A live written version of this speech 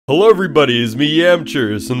Hello everybody, it's me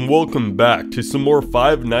Yamchers, and welcome back to some more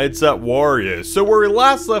Five Nights at Wario. So where we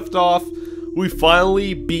last left off, we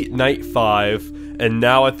finally beat Night 5, and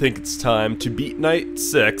now I think it's time to beat Night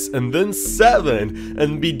 6, and then 7,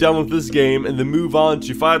 and be done with this game, and then move on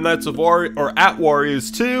to Five Nights of Wario, or at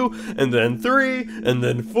Wario's 2, and then 3, and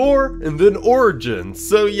then 4, and then Origins.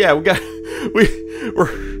 So yeah, we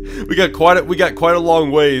got quite a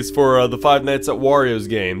long ways for the Five Nights at Wario's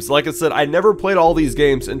games. Like I said, I never played all these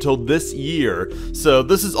games until this year, so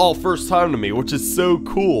this is all first time to me, which is so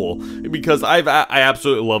cool because I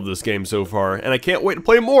absolutely love this game so far, and I can't wait to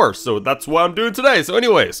play more. So that's what I'm doing today. So,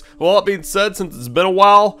 anyways, well, that being said, since it's been a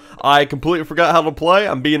while, I completely forgot how to play.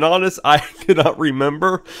 I'm being honest, I cannot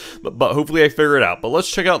remember, but hopefully I figure it out. But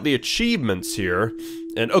let's check out the achievements here.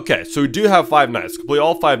 And okay, so we do have 5 nights. Complete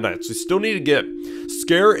all 5 nights. We still need to get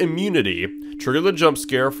Scare Immunity, trigger the jump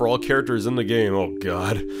scare for all characters in the game. Oh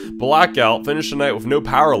god. Blackout, finish the night with no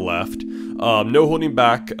power left. No holding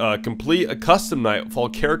back. Complete a custom night with all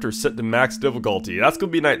characters set to max difficulty. That's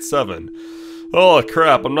gonna be night 7. Oh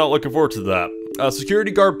crap, I'm not looking forward to that.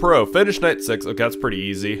 Security Guard Pro, finish night 6. Okay, that's pretty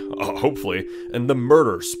easy, hopefully. And the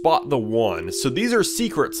murder, spot the one. So these are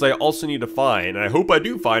secrets I also need to find, and I hope I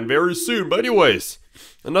do find very soon. But anyways,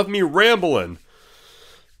 enough of me rambling.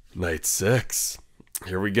 Night 6.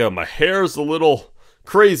 Here we go. My hair's a little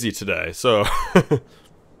crazy today, so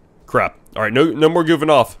crap. All right, no more goofing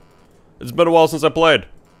off. It's been a while since I played.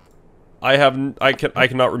 I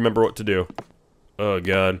cannot remember what to do. Oh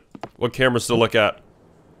god. What cameras to look at?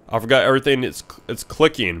 I forgot everything. It's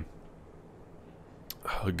clicking.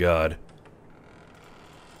 Oh god.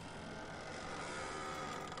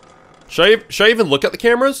 Should I even look at the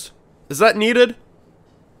cameras? Is that needed?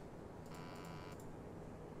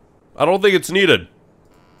 I don't think it's needed.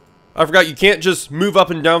 I forgot you can't just move up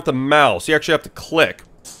and down with the mouse. You actually have to click.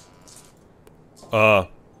 Yeah.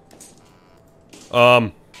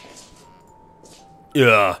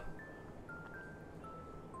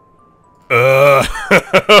 Oh,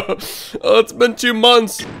 it's been 2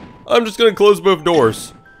 months. I'm just gonna close both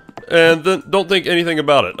doors. And then don't think anything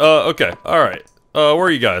about it. Okay. Alright. Where are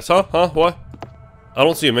you guys? Huh? What? I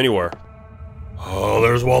don't see him anywhere. Oh,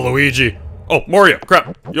 there's Waluigi. Oh, Mario.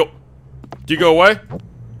 Crap. Yo. Do you go away?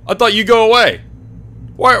 I thought you go away.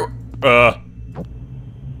 Why?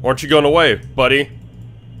 Aren't you going away, buddy?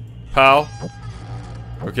 Pal?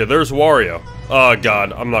 Okay, there's Wario. Oh,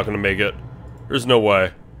 God. I'm not gonna make it. There's no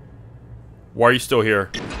way. Why are you still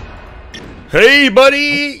here? Hey,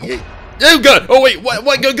 buddy! Oh, God! Oh, wait!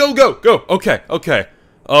 What? Go! Okay.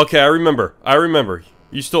 Okay, I remember.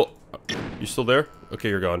 You still there? Okay,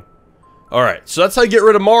 you're gone. Alright, so that's how you get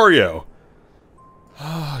rid of Mario.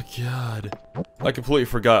 Oh, God. I completely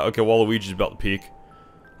forgot. Okay, Waluigi's about to peak.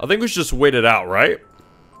 I think we should just wait it out, right?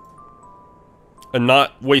 And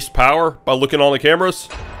not waste power by looking on the cameras?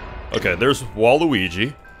 Okay, there's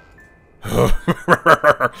Waluigi. Oh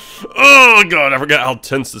god, I forgot how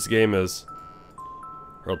tense this game is.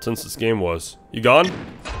 Or how tense this game was. You gone?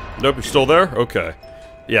 Nope, you're still there? Okay.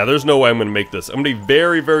 Yeah, there's no way I'm gonna make this. I'm gonna be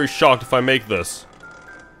very, very shocked if I make this.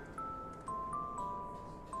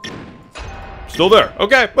 Still there.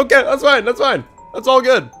 Okay, that's fine. That's all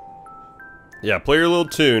good. Yeah, play your little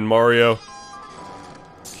tune, Mario.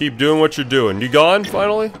 Keep doing what you're doing. You gone,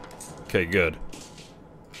 finally? Okay, good.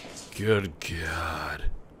 Good god.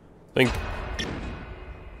 I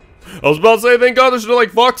was about to say, thank god there's no,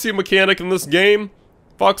 like, Foxy mechanic in this game.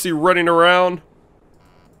 Foxy running around.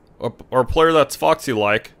 Or a player that's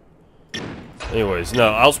Foxy-like. Anyways, no,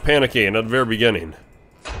 I was panicking at the very beginning.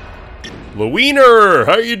 Lewiener!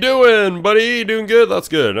 How you doing, buddy? Doing good? That's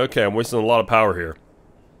good. Okay, I'm wasting a lot of power here.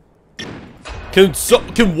 Can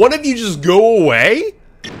one of you just go away?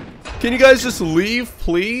 Can you guys just leave,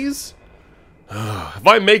 please? If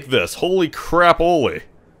I make this, holy crap-oly.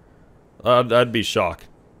 I'd be shocked.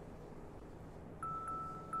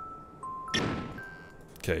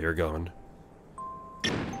 Okay, you're going.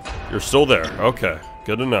 You're still there. Okay,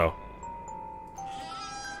 good to know.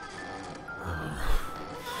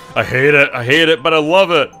 I hate it, but I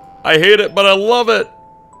love it. I hate it, but I love it.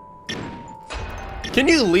 Can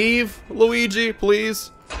you leave, Luigi,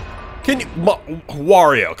 please? Can you...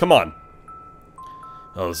 Wario, come on.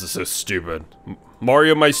 Oh, this is so stupid.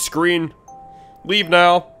 Mario, my screen. Leave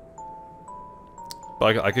now.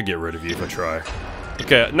 But I could get rid of you if I try.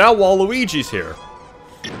 Okay, now Waluigi's here.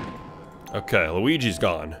 Okay, Luigi's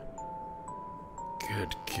gone.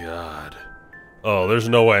 Good God. Oh, there's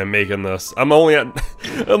no way I'm making this. I'm only at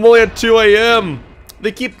 2 a.m.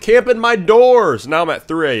 They keep camping my doors. Now I'm at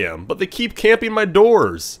 3 a.m. But they keep camping my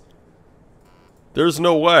doors. There's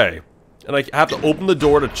no way. And I have to open the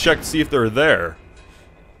door to check to see if they're there.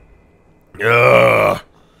 Ugh.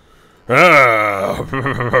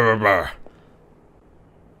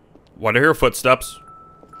 Why do I hear footsteps?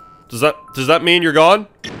 Does that mean you're gone?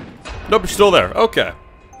 Nope, you're still there. Okay.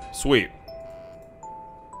 Sweet.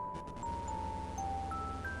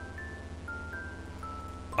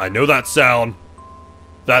 I know that sound.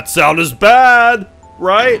 That sound is bad,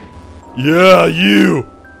 right? Yeah, you.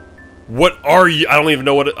 What are you? I don't even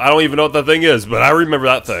know what that thing is, but I remember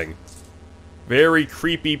that thing. Very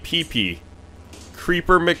creepy peepee.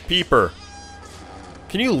 Creeper McPeeper.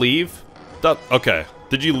 Can you leave? Okay.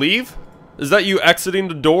 Did you leave? Is that you exiting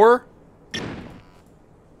the door?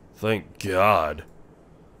 Thank God.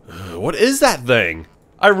 What is that thing?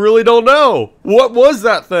 I really don't know. What was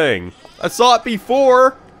that thing? I saw it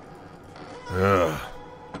before. Ugh.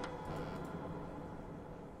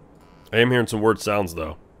 I am hearing some weird sounds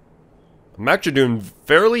though. I'm actually doing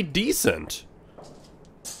fairly decent.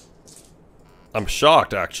 I'm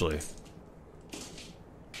shocked actually.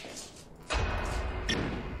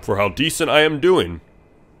 For how decent I am doing.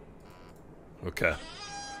 Okay.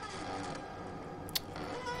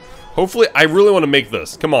 Hopefully, I really want to make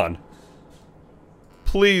this. Come on.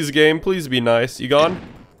 Please, game. Please be nice. You gone?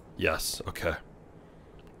 Yes. Okay.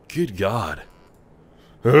 Good God.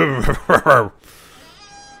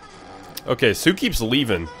 Okay, so who keeps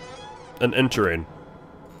leaving and entering?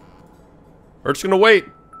 We're just gonna wait.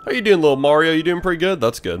 How you doing, little Mario? You doing pretty good?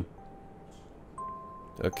 That's good.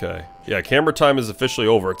 Okay. Yeah, camera time is officially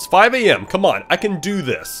over. It's 5 a.m. Come on, I can do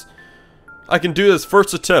this. I can do this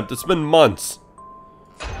first attempt. It's been months.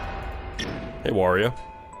 Hey, Wario.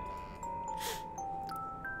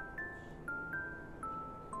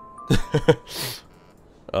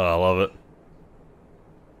 Oh, I love it.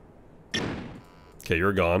 Okay,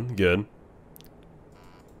 you're gone. Good.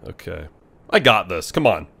 Okay. I got this. Come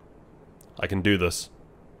on. I can do this.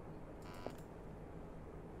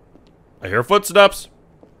 I hear footsteps.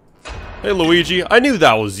 Hey, Luigi. I knew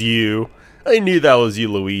that was you. I knew that was you,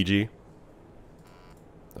 Luigi.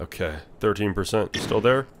 Okay. 13%. You still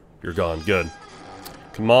there? You're gone. Good.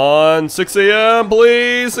 Come on. 6 a.m.,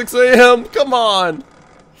 please. 6 a.m. Come on.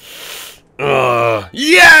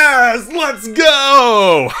 Yes! Let's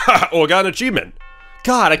go! Oh, I got an achievement.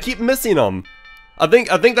 God, I keep missing them. I think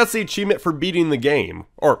that's the achievement for beating the game.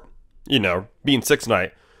 Or, you know, being 6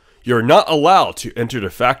 night. You're not allowed to enter the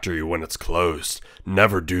factory when it's closed.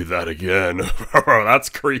 Never do that again. That's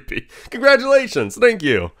creepy. Congratulations. Thank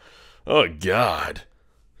you. Oh, God.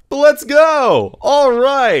 But let's go. All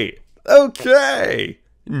right. Okay.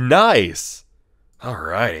 Nice. All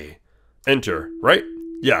righty. Enter, right?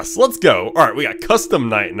 Yes, let's go. All right, we got custom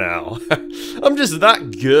night now. I'm just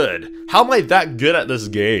that good. How am I that good at this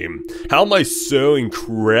game? How am I so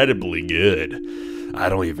incredibly good? I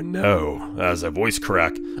don't even know. As a voice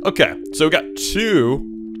crack. Okay, so we got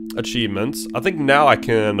 2 achievements. I think now I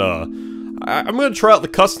can, I'm gonna try out the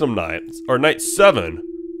custom night, or night 7.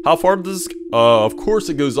 How far does this, of course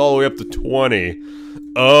it goes all the way up to 20.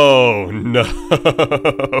 Oh, no.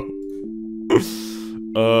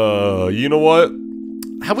 You know what?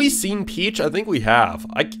 Have we seen Peach? I think we have.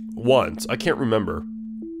 Once. I can't remember.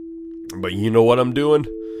 But you know what I'm doing?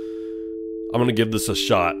 I'm gonna give this a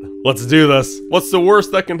shot. Let's do this. What's the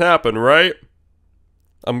worst that can happen, right?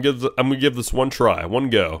 I'm gonna give this one try,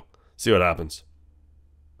 one go. See what happens.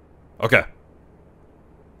 Okay.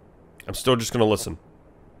 I'm still just gonna listen.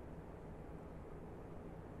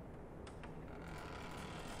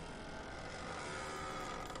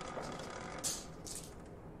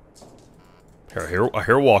 I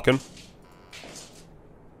hear walking.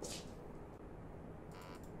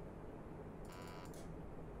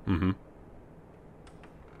 Mm-hmm.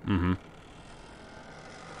 Mm-hmm.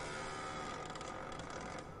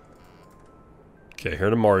 Okay, hear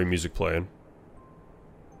the Mario music playing.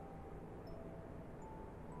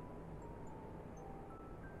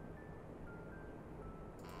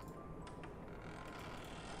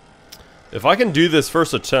 If I can do this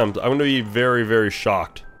first attempt, I'm gonna be very, very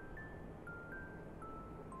shocked.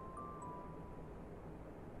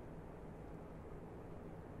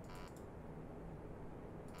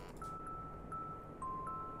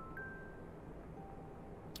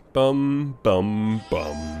 Bum, bum,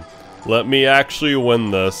 bum. Let me actually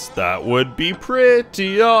win this. That would be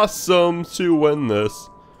pretty awesome to win this.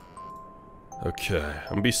 Okay, I'm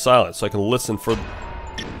gonna be silent so I can listen for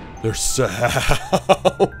their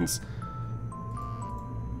sounds.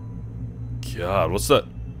 God, what's that?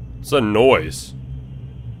 What's that noise?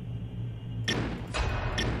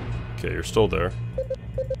 Okay, you're still there.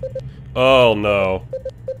 Oh no.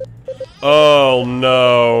 Oh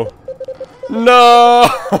no. No!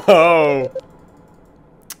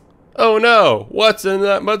 Oh no! What's in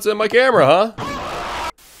that? What's in my camera, huh?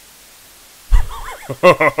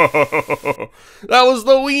 That was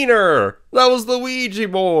the wiener! That was the Ouija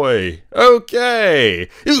boy! Okay!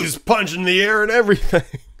 He was punching the air and everything!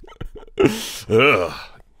 Ugh.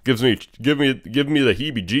 Give me the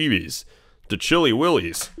heebie-jeebies. The chilly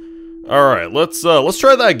willies. Alright, let's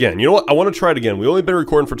try that again. You know what? I want to try it again. We've only been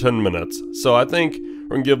recording for 10 minutes, so I think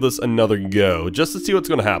we're gonna give this another go, just to see what's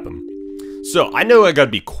gonna happen. So, I know I gotta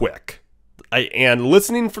be quick. And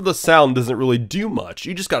listening for the sound doesn't really do much.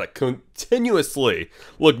 You just gotta continuously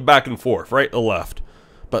look back and forth, right to left.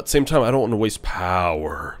 But at the same time, I don't want to waste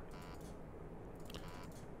power.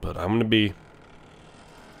 But I'm gonna be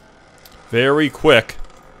very quick,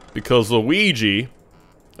 because Luigi,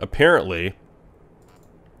 apparently,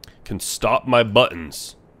 can stop my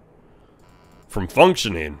buttons from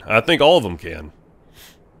functioning. I think all of them can.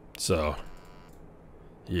 So,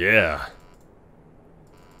 yeah.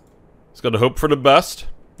 Just gotta hope for the best.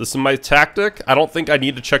 This is my tactic. I don't think I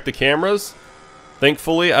need to check the cameras.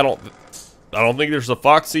 Thankfully, I don't think there's a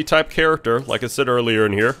Foxy type character, like I said earlier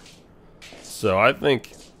in here. So I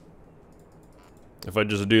think if I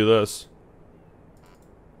just do this,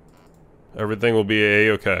 everything will be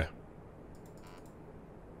a-okay.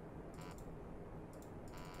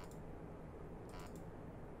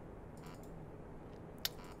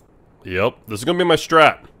 Yep, this is gonna be my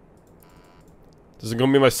strat. This is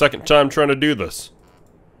gonna be my second time trying to do this.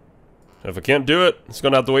 If I can't do it, it's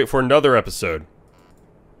gonna have to wait for another episode.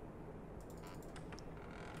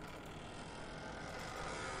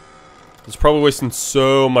 It's probably wasting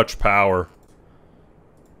so much power.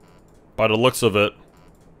 By the looks of it,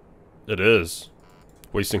 it is.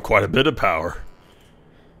 Wasting quite a bit of power.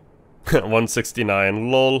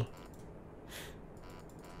 169, lol.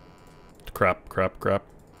 Crap, crap, crap.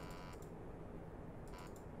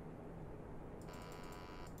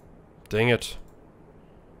 Dang it.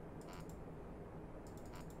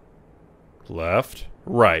 Left,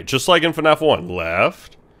 right. Just like in FNAF 1.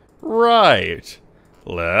 Left, right.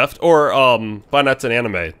 Left. Or, Five Nights in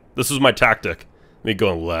Anime. This is my tactic. Me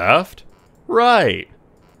going left, right.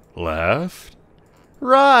 Left,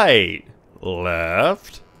 right.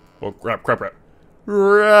 Left. Oh, crap, crap, crap.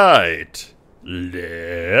 Right.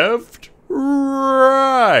 Left,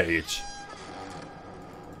 right.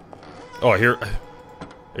 Oh, I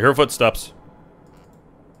hear footsteps.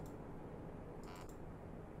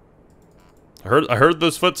 I heard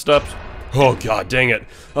those footsteps. Oh god, dang it.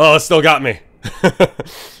 Oh, it still got me.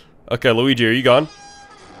 Okay, Luigi, are you gone?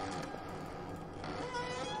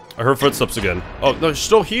 I heard footsteps again. Oh, no, you're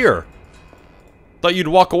still here. Thought you'd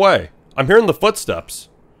walk away. I'm hearing the footsteps.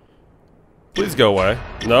 Please go away.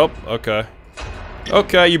 Nope, okay.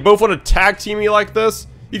 Okay, you both want to tag team me like this?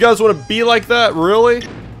 You guys want to be like that? Really?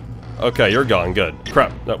 Okay, you're gone. Good.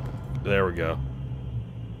 Crap. Nope. There we go.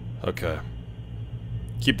 Okay.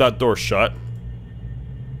 Keep that door shut.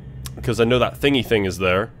 Because I know that thingy thing is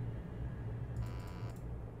there.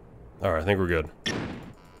 Alright, I think we're good.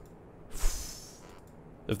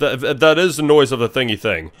 If that is the noise of the thingy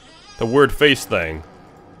thing. The weird face thing.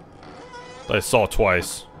 That I saw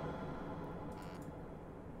twice.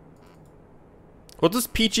 What does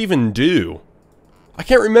Peach even do? I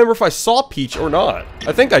can't remember if I saw Peach or not.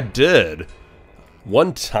 I think I did.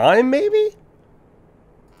 One time, maybe?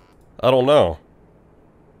 I don't know.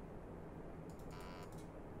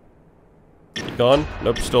 You gone?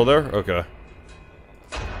 Nope, still there? Okay.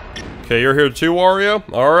 Okay, you're here too, Wario?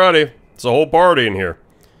 Alrighty. It's a whole party in here.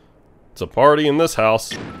 It's a party in this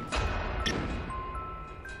house.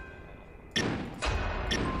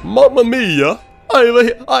 Mamma mia!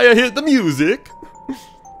 I hear the music!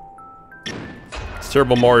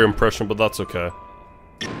 Terrible Mario impression, but that's okay.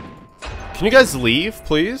 Can you guys leave,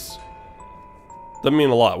 please? Doesn't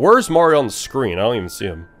mean a lot. Where's Mario on the screen? I don't even see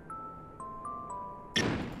him.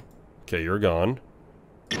 Okay, you're gone.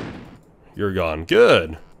 You're gone.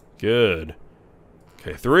 Good. Good.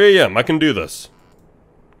 Okay, 3 AM. I can do this.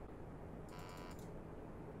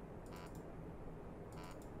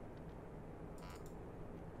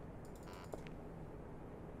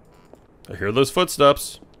 I hear those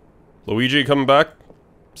footsteps. Luigi coming back?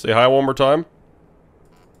 Say hi one more time.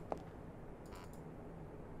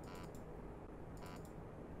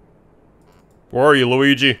 Where are you,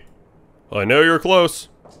 Luigi? I know you're close.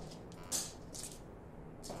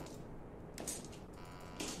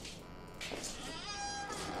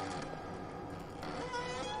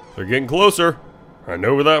 They're getting closer. I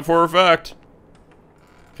know that for a fact.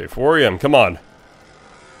 Okay, 4 AM, come on.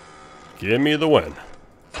 Give me the win.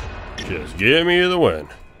 Just give me the win.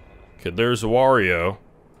 Okay, there's Wario.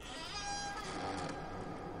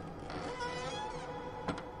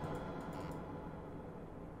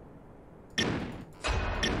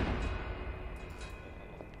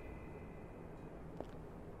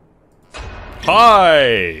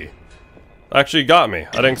 Hi! Actually got me.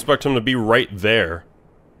 I didn't expect him to be right there.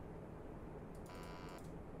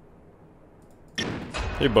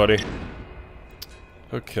 Hey, buddy.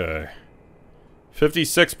 Okay.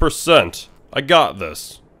 56%. I got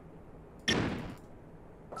this.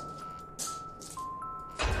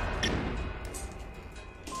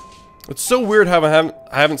 It's so weird how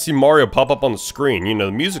I haven't seen Mario pop up on the screen. You know,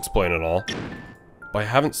 the music's playing and all. But I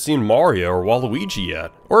haven't seen Mario or Waluigi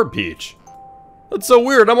yet. Or Peach. That's so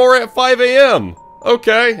weird. I'm already at 5 AM.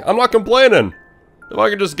 Okay, I'm not complaining. If I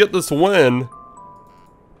could just get this win,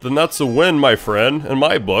 then that's a win, my friend. In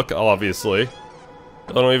my book, obviously.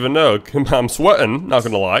 I don't even know. I'm sweating, not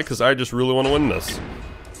gonna lie, because I just really want to win this.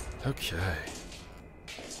 Okay.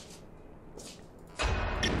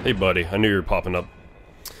 Hey, buddy. I knew you were popping up.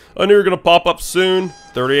 I knew you were gonna pop up soon.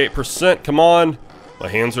 38%. Come on. My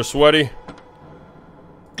hands are sweaty.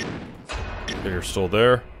 Okay, you're still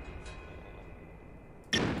there.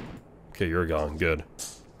 Okay, you're gone. Good.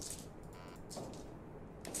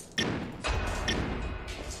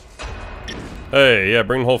 Hey, yeah,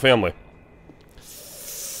 bring the whole family.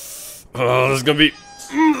 Oh, this is gonna be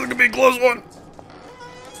a close one.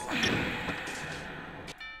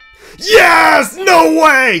 Yes! No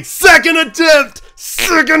way! Second attempt!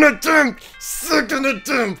 Second attempt! Second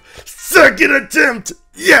attempt! Second attempt!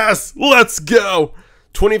 Yes! Let's go!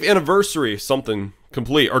 20th anniversary, something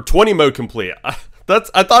complete. Or 20 mode complete. I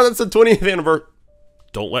thought that said 20th anniversary.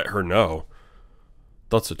 Don't let her know.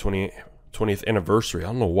 That's the 20th anniversary. I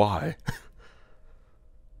don't know why.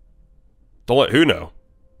 Don't let who know.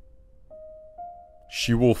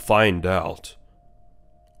 She will find out.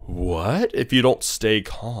 What? If you don't stay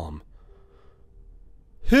calm.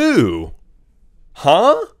 Who?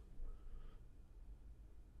 Huh?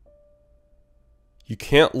 You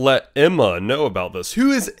can't let Emma know about this.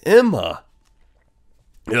 Who is Emma?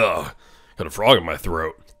 Ugh, got a frog in my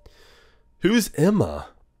throat. Who's Emma?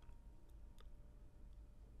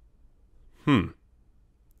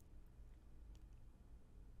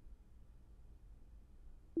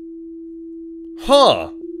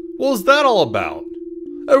 Huh. What was that all about?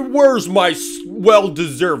 And where's my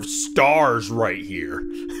well-deserved stars right here?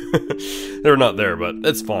 They're not there, but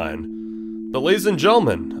it's fine. But ladies and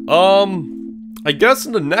gentlemen, I guess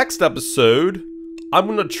in the next episode, I'm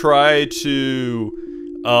gonna try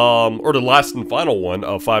to, or the last and final one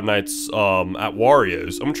of Five Nights at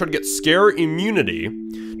Wario's. I'm gonna try to get scare immunity,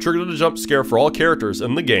 trigger the jump scare for all characters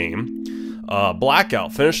in the game,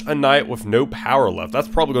 blackout, finish a night with no power left. That's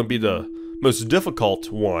probably gonna be the most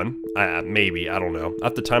difficult one, maybe, I don't know. I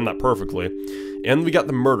have to time that perfectly. And we got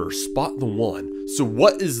the murder, spot the one. So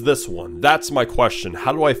what is this one? That's my question.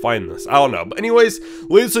 How do I find this? I don't know. But anyways,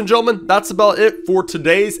 ladies and gentlemen, that's about it for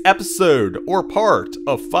today's episode, or part,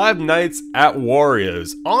 of Five Nights at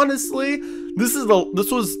Wario's. Honestly, this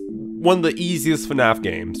was one of the easiest FNAF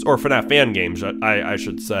games, or FNAF fan games, I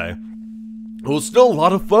should say. It was still a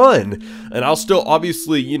lot of fun, and I was still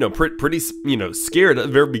obviously, you know, pretty, you know, scared at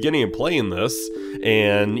the very beginning of playing this,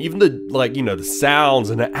 and even the, like, you know, the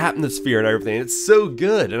sounds and the atmosphere and everything, it's so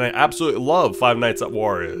good, and I absolutely love Five Nights at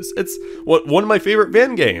Wario's. It's one of my favorite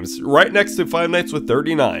fan games, right next to Five Nights with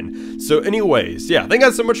 39. So anyways, yeah, thank you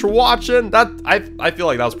guys so much for watching. I feel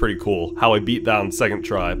like that was pretty cool, how I beat that on second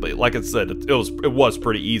try, but like I said, it was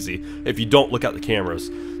pretty easy, if you don't look at the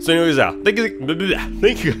cameras. So anyways, yeah,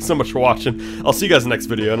 thank you guys so much for watching. I'll see you guys in the next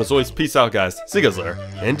video, and as always, peace out, guys. See you guys later.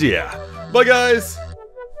 And yeah, bye, guys.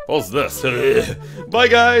 What's this? Bye,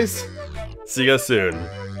 guys. See you guys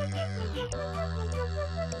soon.